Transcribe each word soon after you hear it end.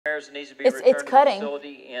Needs to be returned to the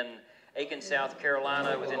facility in Aiken, South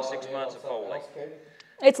Carolina within 6 months of foaling.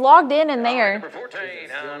 It's logged in there.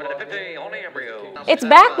 It's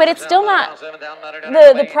back, but it's still not.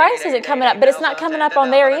 The price isn't coming up, but it's not coming up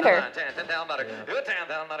on there either.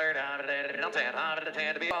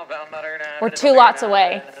 We're 2 lots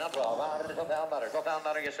away.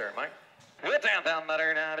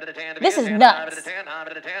 This is nuts.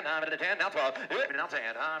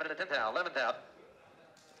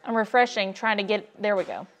 I'm refreshing, trying to get, there we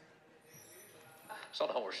go.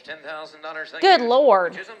 Good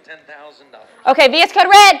Lord. Okay, VS code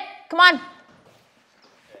red. Come on.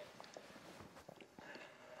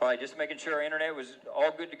 All right, just making sure our internet was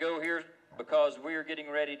all good to go here because we are getting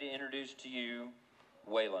ready to introduce to you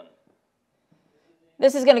Waylon.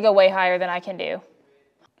 This is going to go way higher than I can do.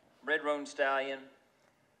 Red Roan Stallion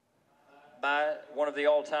by one of the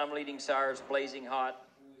all-time leading sires, Blazing Hot,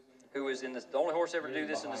 who is in the only horse ever to do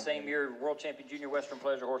this in the same year, World Champion Junior Western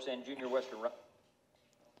Pleasure Horse and Junior Western.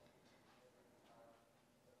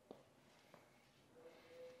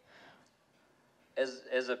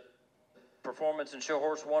 As a performance and show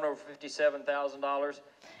horse, won over $57,000.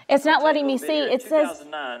 It's not letting me see. It says.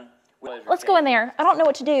 Let's go in there. I don't know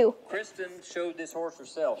what to do. Kristin showed this horse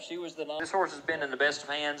herself. She was this horse has been in the best of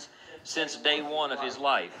hands since day one of his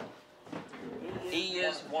life. He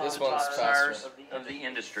is one of the top sires of the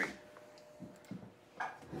industry.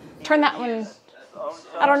 Turn that one.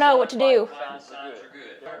 I don't know what to do.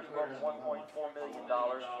 $1.4 million.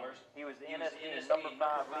 He was the NSP's number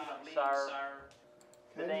 5 leading sire.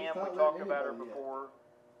 The dam, we talked about her before.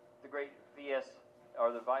 The great VS,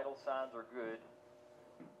 or the vital signs are good.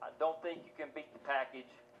 I don't think you can beat the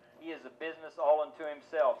package. He is a business all unto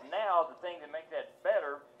himself. Now, the thing to make that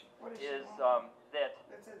better is that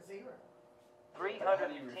 310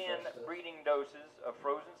 breeding doses of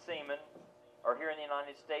frozen semen are here in the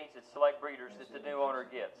United States at select breeders that the new owner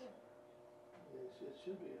gets.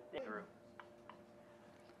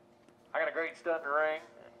 I got a great stud in the ring.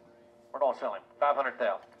 We're going to sell him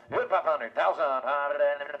 $500,000. Good $500,000. $100,000.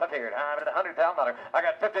 I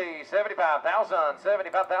got $50,000, $75,000,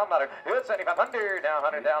 $75,000. Good $7,500. Now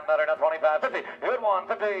 $100,000. Now $25,000. $50,000. Good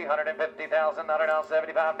 $150,000. $150,000. Now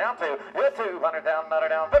 $75,000. Down $2. Good $200,000. Down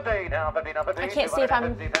 $50,000. Now $50,000. Now $50,000. I can't see if I'm. Now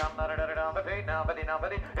 $50,000. Now $50,000. Now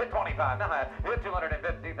 $50,000. Hit $25,000. Now high. Hit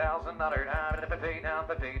 $250,000. Now $50,000. Now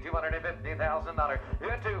 $50,000. $250,000.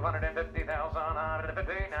 Hit $250,000. Now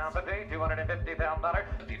 $50,000. Now $50,000.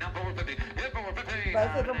 $250,000. Now $450,000. Hit $450,000.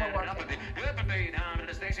 Both of them are working. Hit $50,000.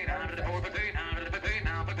 To Stacy. Now $450,000. Now $50,000.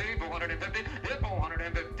 Now $450,000. Hit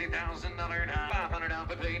 $450,000. $500,000. Now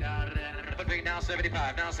 $50,000. Now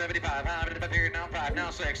 $75,000. Now $75,000. Now $5,000. Now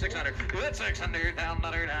 $600,000. Hit $600,000.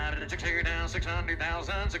 $600,000. Now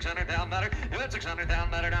 $600,000. $600,000. Hit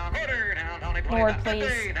 $600,000. Now quarter. Now Lord,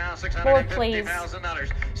 please. Now Lord, please.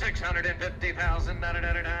 $650,000.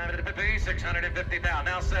 $650,000. $650,000.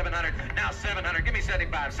 Now $700,000. Now $700,000. Give me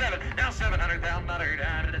 75. 7. Now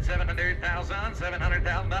 $700,000. $700,000.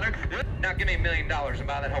 $700,000. Now give me $1 million and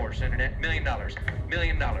buy that horse. Internet. $1 million. $1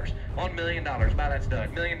 million. $1 million. Buy that stud.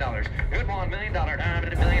 $1 million. Good $1 million. $1 million. Now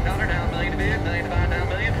 $1 million. $1 million. Now $1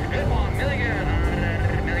 million. Good $1 million.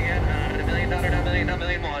 $1 million. $1 million. Now $1 million. $1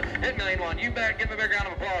 million. Hit $1 million. You bet. Give me a big round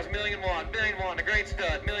of applause. $1 million. $1 million. The great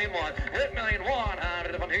stud. $1 million. Hit $1 million.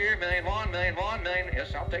 Up on here. $1 million. $1 million. $1 million.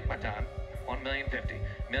 Yes, I'll take my time. $1,050,000.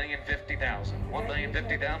 $1,050,000.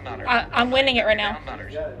 $1,050,000. I'm winning it right now.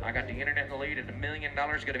 I got the internet in the lead at $1 million.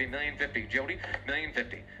 It's going to be $1,050,000. Jody,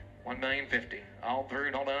 $1,050,000. $1,050,000. All through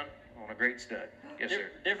and all done on a great stud. Yes,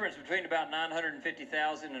 sir. Difference between about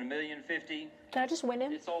 $950,000 and $1,050,000. Did I just win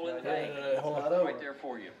him? It's all in the bank. Right there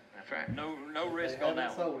for you. That's right. No risk on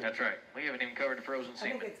that one. That's right. We haven't even covered the frozen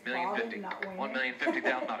semen. $1,050,000.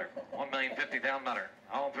 $1,050,000. $1,050,000.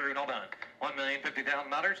 All through and all done.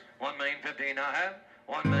 $1,050,000. $1,050,000 and I have.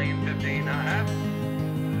 $1,050,000 and I have.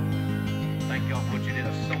 Thank y'all for what you did.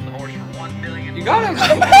 I sold the horse for $1 million. You got him.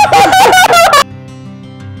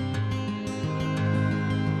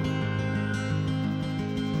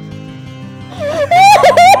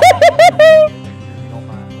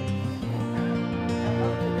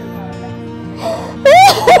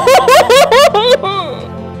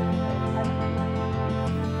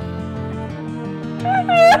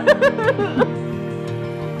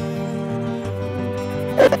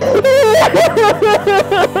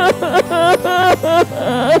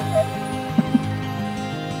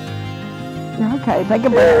 Okay, take a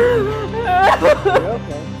breath. You're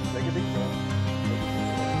okay. Take a deep breath.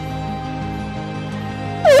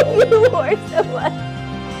 You Lord so much.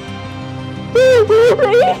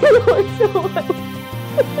 Thank you Lord so much.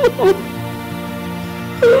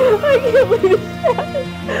 can't believe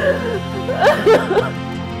that.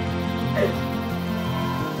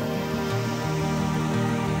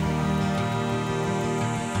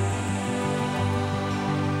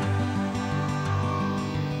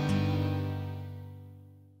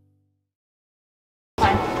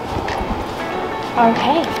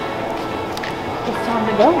 Okay, it's time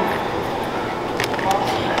to go.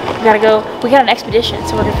 We gotta go. We got an expedition,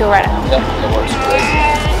 so we're gonna feel right at home. Yeah, that works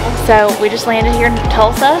great. So we just landed here in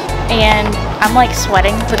Tulsa, and I'm like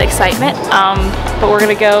sweating with excitement. But we're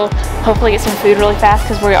gonna go hopefully get some food really fast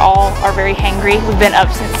because we all are very hangry. We've been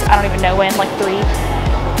up since I don't even know when, like 3.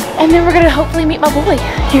 And then we're gonna hopefully meet my boy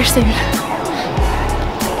here soon.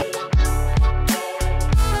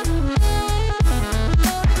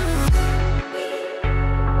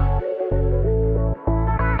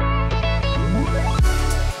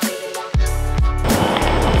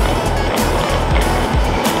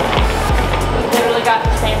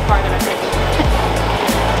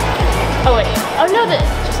 Oh wait, oh no,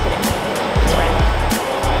 just kidding. It's right.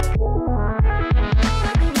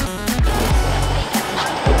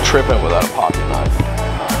 Tripping without a pocket knife.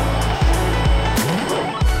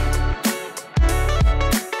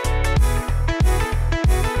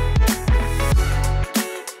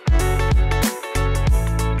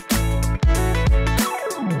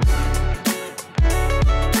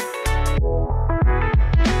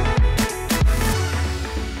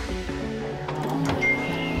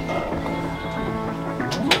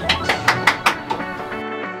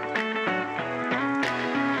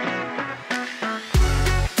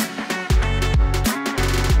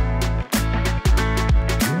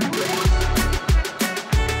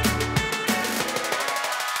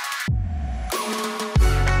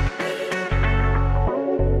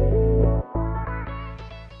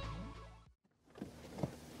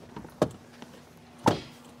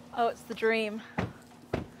 Oh, it's the dream.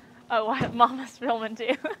 Oh, Mama's filming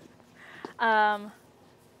too.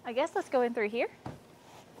 I guess let's go in through here.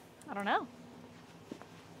 I don't know.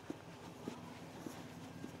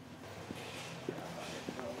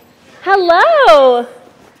 Hello.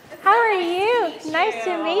 How are you? Nice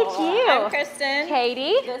to meet you. I'm Kristin.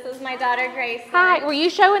 Katie. This is my daughter, Grace. Hi. Were you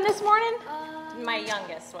showing this morning? My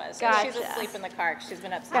youngest was. Gotcha. She's asleep in the car. She's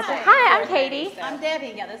been up since Gotcha. like Hi, I'm 4:30, Katie. so. I'm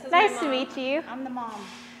Debbie. Yeah, this is Nice my to mom. meet you. I'm the mom.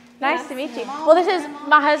 Nice to meet you. Well, this is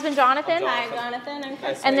my husband, Jonathan. Hi, Jonathan. I'm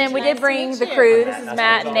Kristin. And then we did Nice to bring meet the you. crew. This is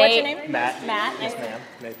Matt and What's your Nate. name? Matt. Matt. Yes, ma'am.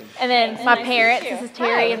 Nathan. And then Nice my to meet parents. you. This is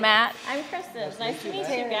Terry Hi. and Matt. I'm Kristin. Nice to meet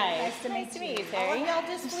you guys. Nice to meet you, Oh, Terry. y'all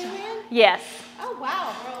just flew in? Yes. Oh,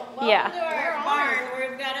 wow. Welcome Yeah. to our barn.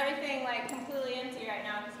 We've got everything like completely empty right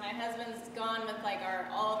now because my husband's gone with like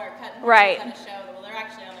all of our cut and Right. at a show. Well, they're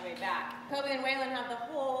actually on the way back. Kobe and Waylon have the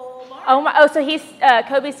whole barn. Oh my. Oh, so he's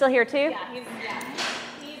Kobe's still here too. Yeah, he's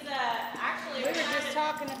actually We were just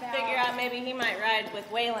talking about. figure out maybe he might ride with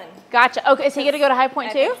Waylon. Gotcha. Okay, is he gonna go to Highpoint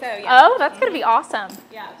I too? think so, yeah. Oh, that's gonna be awesome.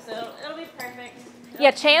 Yeah, so it'll be perfect.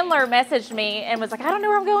 Yeah, Chandler messaged me and was like, I don't know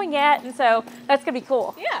where I'm going yet, and so that's gonna be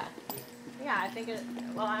cool. Yeah. Yeah, I think it.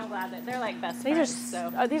 Well, I'm glad that they're like best These friends.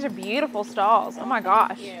 are oh, these are beautiful stalls. Oh my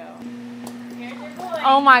gosh. Thank you. Here's your boy.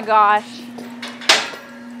 Oh my gosh.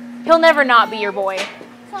 He'll never not be your boy.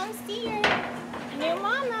 Come see your new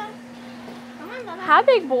mama. Come on, mama. Hi,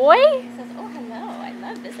 big boy. He says, oh, hello. I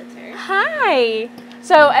love visitors. Hi.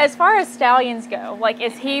 So as far as stallions go, like,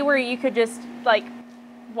 is he where you could just like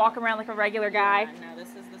walk around like a regular guy? Yeah, no, this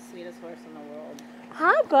is the sweetest horse in the world.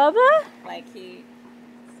 Hi, Bubba. Like he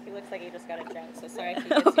looks like he just got a drink. So sorry if he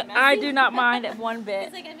gets you messy. I do not mind it one bit.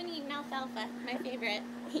 He's like, I've been eating alfalfa. My favorite.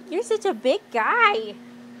 You're such a big guy.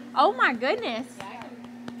 Oh my goodness. Yeah, I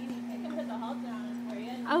can put the halter on us for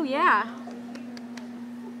you. Oh yeah.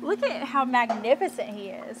 Look at how magnificent he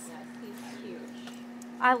is. Yes, he's huge.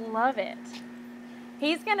 I love it.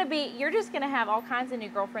 He's gonna be, you're just gonna have all kinds of new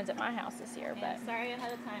girlfriends at my house this year, Yeah, but. sorry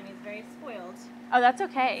ahead of time. He's very spoiled. Oh, that's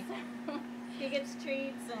okay. He gets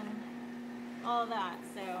treats and all that.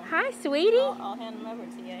 So Hi, sweetie. I'll hand him over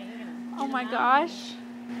to you. You can Oh get my him out gosh.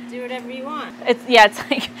 and do whatever you want. It's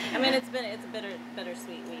like, I mean, it's a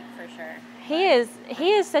bittersweet week for sure. he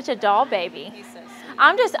is such a doll baby. He's so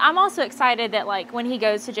sweet. I'm also excited that like when he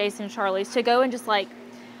goes to Jason and Charlie's to go and just like,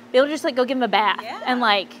 be able to just like go give him a bath Yeah. and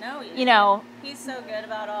like, No, you know, he's so good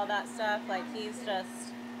about all that stuff. Like he's just,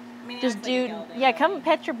 I mean, he just acts like a do, gelding, yeah, but come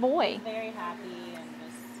pet your boy. he's very happy and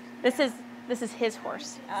just. This is his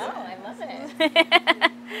horse. Oh, I love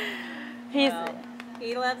it. He's Well,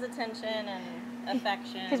 he loves attention and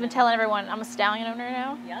affection. he's been telling everyone I'm a stallion owner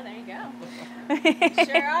now. Yeah, there you go.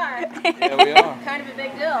 Sure are. Yeah, we are. Kind of a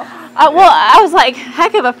big deal. Well, I was like,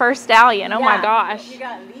 heck of a first stallion. Oh my Yeah, gosh. You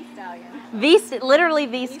got the stallion. Literally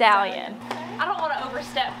the stallion. I don't want to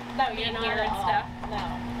overstep being here and stuff. No.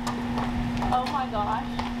 Oh my gosh.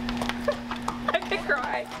 I could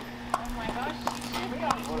cry. Oh my gosh.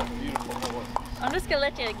 What a beautiful horse. I'm just gonna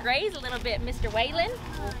let you graze a little bit, Mr. Waylon.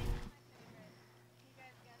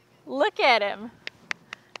 Look at him.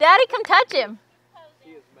 Daddy, come touch him.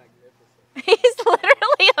 He is magnificent. He's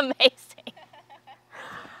literally amazing.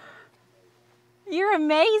 You're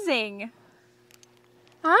amazing.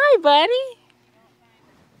 Hi, buddy.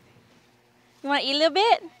 You want to eat a little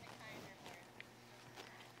bit?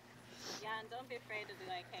 Yeah, and don't be afraid to be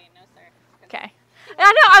like, hey, no, sir. Okay.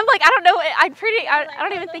 I know. I'm like, I don't know. I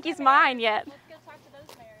don't even think he's mine yet. Let's go talk to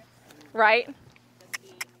those mares. Right? Since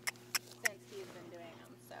he's been doing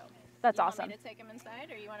them, so. That's You awesome. Want me to take him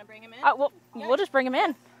inside, or you want to bring him in? We'll just bring him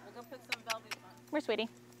in. We'll go put some velvet on. Where's Sweetie?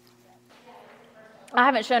 I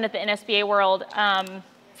haven't shown at the NSBA World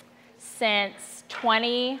since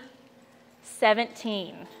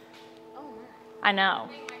 2017. Oh, my. I know.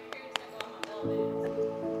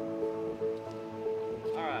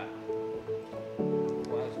 All right.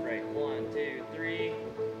 Well, that was great. 1, 2, 3.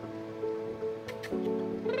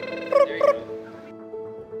 There you go.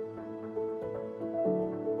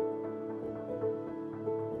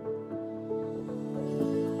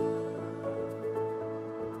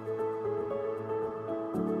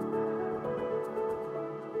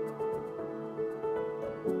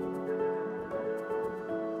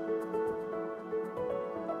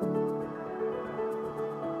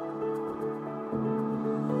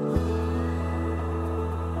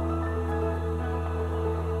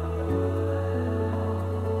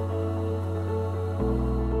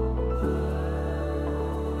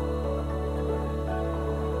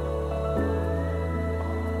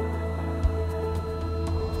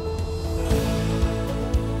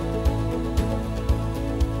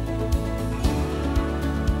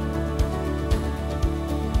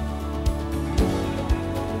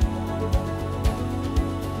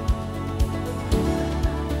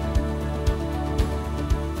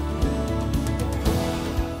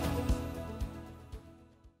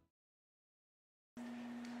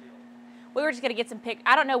 We were just gonna get some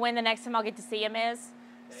I don't know when the next time I'll get to see him is.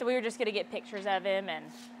 So we were just gonna get pictures of him, and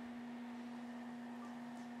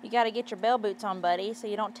you gotta get your bell boots on, buddy, so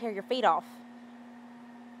you don't tear your feet off.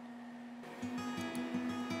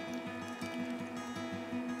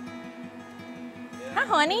 Hi,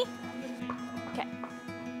 honey. Okay.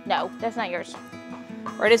 No, that's not yours.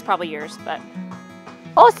 Or it is probably yours, but.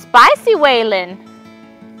 Oh, spicy Waylon.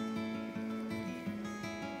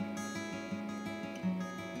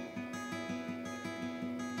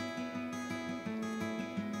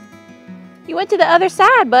 You went to the other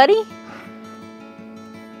side, buddy.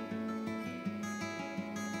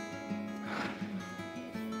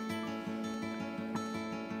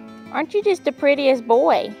 Aren't you just the prettiest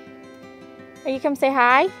boy? Are you come say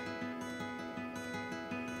hi?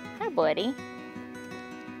 Hi, buddy.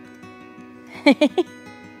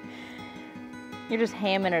 You're just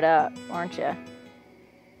hamming it up, aren't you?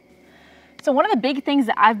 So one of the big things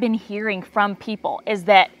that I've been hearing from people is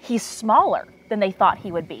that he's smaller than they thought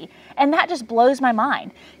he would be. And that just blows my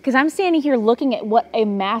mind, because I'm standing here looking at what a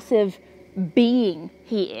massive being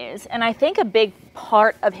he is. And I think a big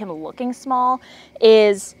part of him looking small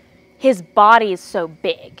is his body is so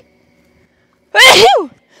big. Oh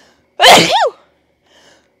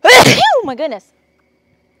my goodness.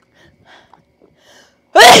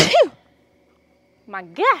 My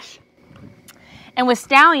gosh. And with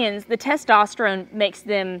stallions, the testosterone makes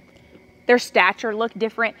their stature look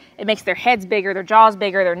different. It makes their heads bigger, their jaws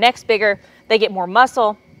bigger, their necks bigger. They get more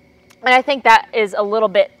muscle. And I think that is a little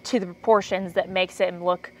bit to the proportions that makes him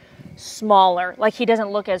look smaller. Like he doesn't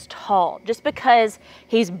look as tall just because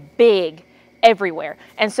he's big everywhere.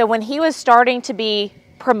 And so when he was starting to be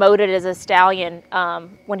promoted as a stallion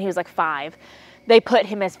when he was like 5, they put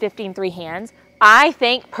him as 15-3 hands. I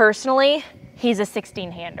think personally, he's a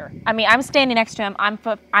 16-hander. I mean, I'm standing next to him. I'm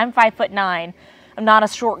 5'9". I'm not a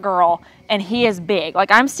short girl, and he is big.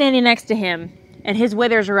 Like, I'm standing next to him, and his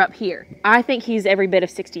withers are up here. I think he's every bit of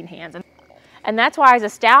 16 hands. And that's why, as a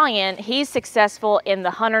stallion, he's successful in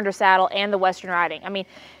the hunter under saddle and the Western riding. I mean,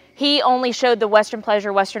 he only showed the Western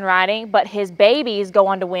pleasure, Western riding, but his babies go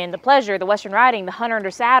on to win the pleasure, the Western riding, the hunter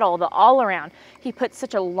under saddle, the all-around. He puts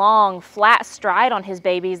such a long, flat stride on his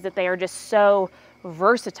babies that they are just so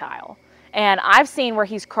versatile. And I've seen where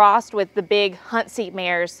he's crossed with the big hunt seat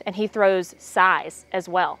mares, and he throws size as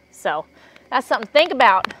well. So that's something to think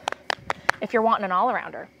about if you're wanting an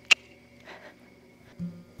all-arounder.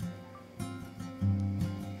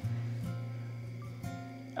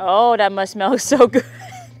 Oh, that must smell so good.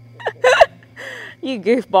 You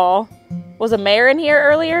goofball. Was a mare in here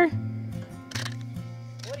earlier?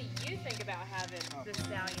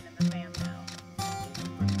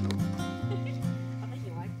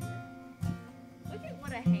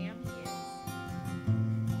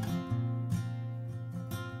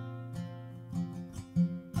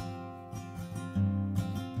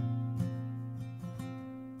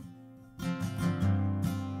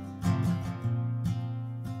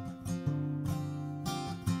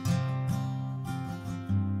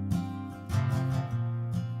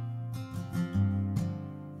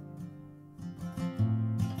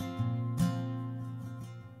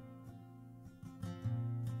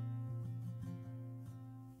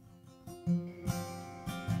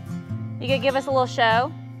 gonna give us a little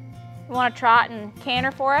show? You wanna trot and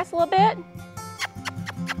canter for us a little bit?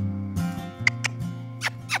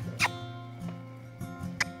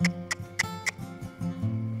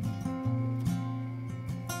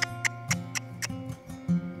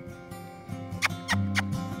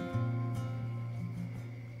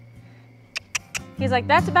 He's like,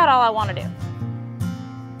 that's about all I want to do.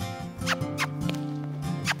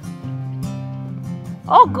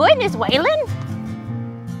 Oh goodness, Waylon.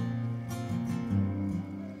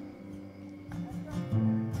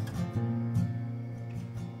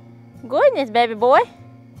 Goodness, baby boy.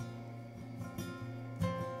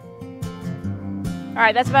 All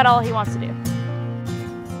right, that's about all he wants to do.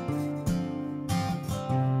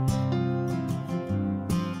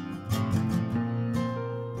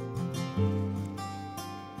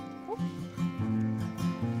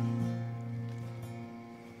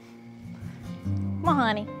 Come on,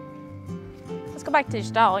 honey. Let's go back to your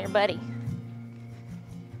stall, your buddy.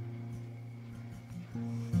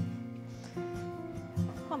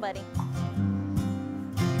 Come on, buddy.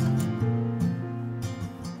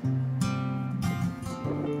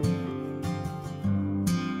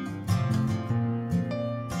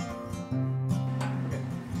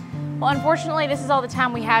 Well, unfortunately, this is all the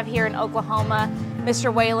time we have here in Oklahoma.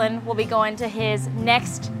 Mr. Waylon will be going to his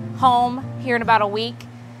next home here in about a week.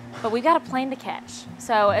 But we've got a plane to catch.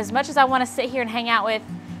 So as much as I want to sit here and hang out with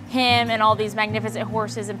him and all these magnificent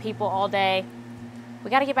horses and people all day, we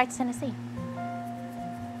got to get back to Tennessee.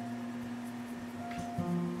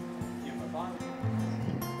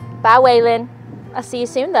 Bye, Waylon. I'll see you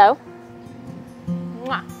soon, though.